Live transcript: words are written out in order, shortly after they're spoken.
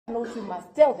You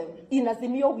must tell them, in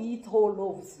AZIMIO we eat whole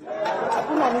loaves.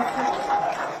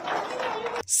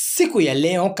 Siku ya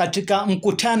leo katika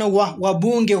mkutano wa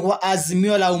wabunge wa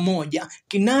Azimio la Umoja,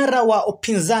 kinara wa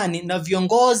upinzani na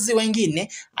viongozi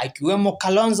wengine akiwemo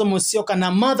Kalonzo Musyoka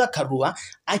na Martha Karua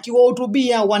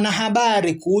akiwahutubia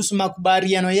wanahabari kuhusu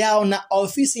makubaliano yao na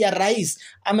ofisi ya rais,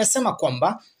 amesema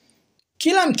kwamba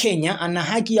kila Mkenya ana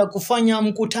haki ya kufanya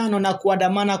mkutano na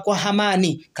kuandamana kwa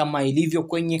amani kama ilivyo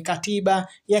kwenye katiba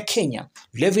ya Kenya.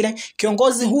 Vilevile,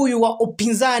 kiongozi huyu wa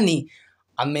upinzani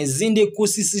amezidi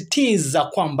kusisitiza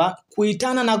kwamba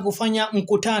kuitana na kufanya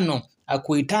mkutano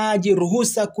hakuhitaji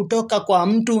ruhusa kutoka kwa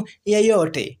mtu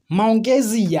yeyote.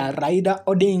 Maongezi ya Raila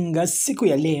Odinga siku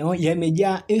ya leo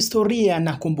yamejaa historia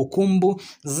na kumbukumbu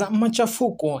za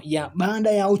machafuko ya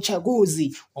baada ya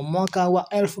uchaguzi wa mwaka wa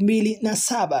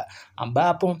 2007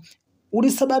 ambapo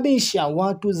ulisababisha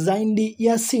watu zaidi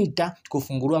ya 6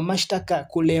 kufunguliwa mashtaka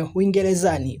kule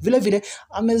Uingerezani. Vilevile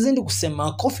amezidi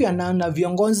kusema Kofi Annan na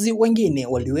viongozi wengine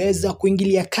waliweza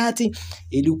kuingilia kati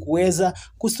ili kuweza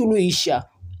kusuluhisha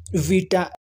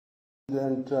vita.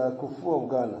 President Kufu of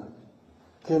Ghana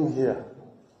came here,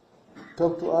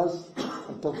 talked to us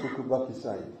and talked to Kibaki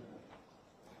side.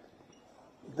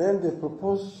 Then they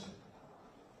proposed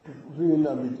to bring in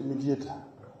a mediator.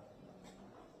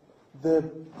 The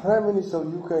Prime Minister of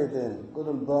UK then,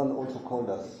 Gordon Brown, also called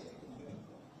us.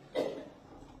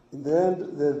 In the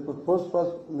end, the proposed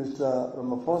Mr.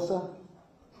 Ramaphosa.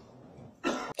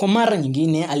 Kwa mara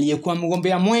nyingine, aliyekuwa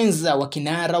mgombea mwenza wa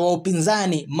kinara wa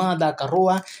upinzani Martha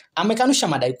Karua amekanusha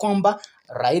madai kwamba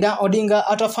Raila Odinga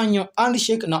atafanya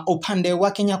handshake na upande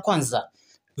wa Kenya Kwanza.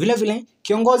 Vilevile,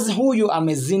 kiongozi huyu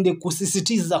amezidi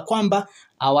kusisitiza kwamba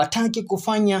hawataki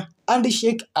kufanya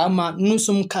handshake ama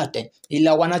nusu mkate,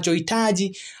 ila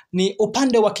wanachohitaji ni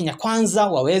upande wa Kenya Kwanza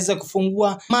waweze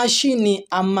kufungua mashini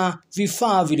ama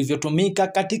vifaa vilivyotumika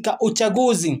katika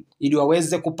uchaguzi ili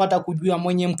waweze kupata kujua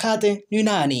mwenye mkate ni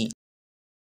nani.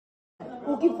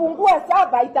 Ukifungua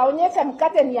 7 itaonyesha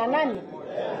mkate ni ya nani.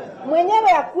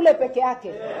 Mwenyewe akule peke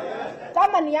yake.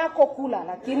 Kama ni yako kula,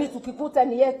 lakini tukikuta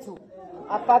ni yetu,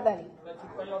 afadhali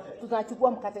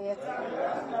tunachukua mkate yetu.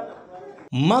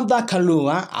 Martha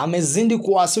Karua amezidi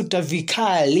kuwasuta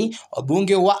vikali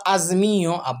wabunge wa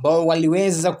Azimio ambao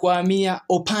waliweza kuhamia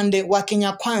upande wa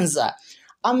Kenya Kwanza.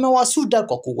 Amewasuta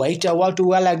kwa kuwaita watu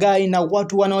walaghai na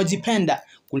watu wanaojipenda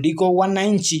kuliko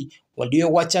wananchi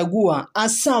waliowachagua,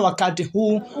 hasa wakati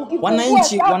huu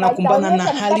wananchi wanakumbana na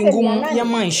hali ngumu ya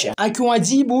maisha.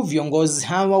 Akiwajibu viongozi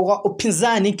hawa wa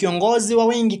upinzani, kiongozi wa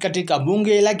wengi katika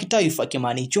bunge la kitaifa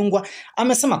Kimani Ichung'wah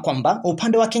amesema kwamba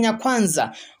upande wa Kenya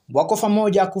Kwanza wako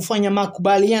pamoja kufanya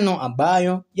makubaliano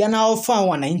ambayo yanaofaa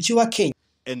wananchi wa Kenya.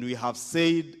 And we have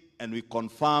said and we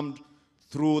confirmed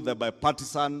through the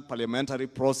bipartisan parliamentary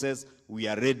process we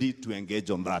are ready to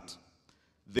engage on that.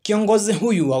 Kiongozi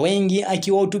huyu wa wengi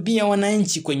akiwahutubia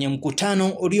wananchi kwenye mkutano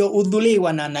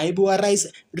uliohudhuriwa na naibu wa rais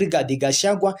Rigathi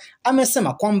Gachagua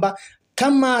amesema kwamba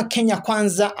kama Kenya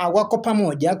Kwanza wako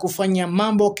pamoja kufanya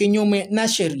mambo kinyume na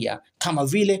sheria, kama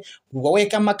vile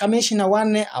kuwaweka makamishna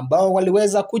 4 ambao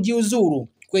waliweza kujiuzuru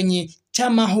kwenye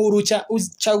chama huru cha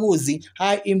uchaguzi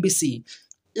IEBC,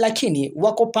 lakini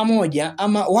wako pamoja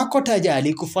ama wako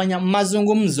tayari kufanya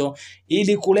mazungumzo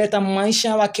ili kuleta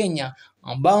maisha wa Kenya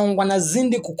ambao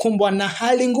wanazidi kukumbwa na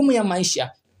hali ngumu ya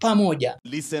maisha pamoja.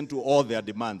 Listen to all their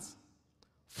demands.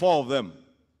 4 of them.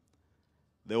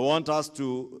 They want us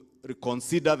to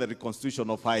reconsider the reconstitution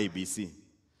of IEBC.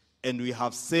 And we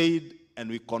have said and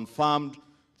we confirmed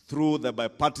through the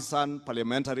bipartisan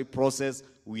parliamentary process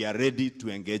we are ready to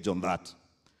engage on that.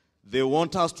 They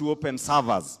want us to open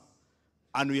servers.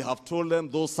 And we have told them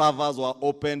those servers were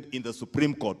opened in the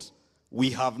Supreme Court.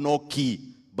 We have no key,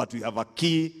 but we have a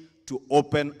key to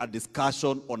open a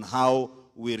discussion on how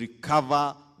we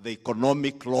recover the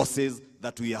economic losses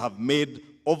that we have made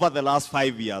over the last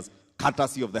 5 years,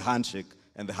 courtesy of the handshake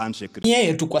and the handshake.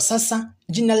 Yeye tu kwa sasa,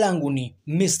 jina langu ni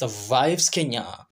Mr. Vibes Kenya.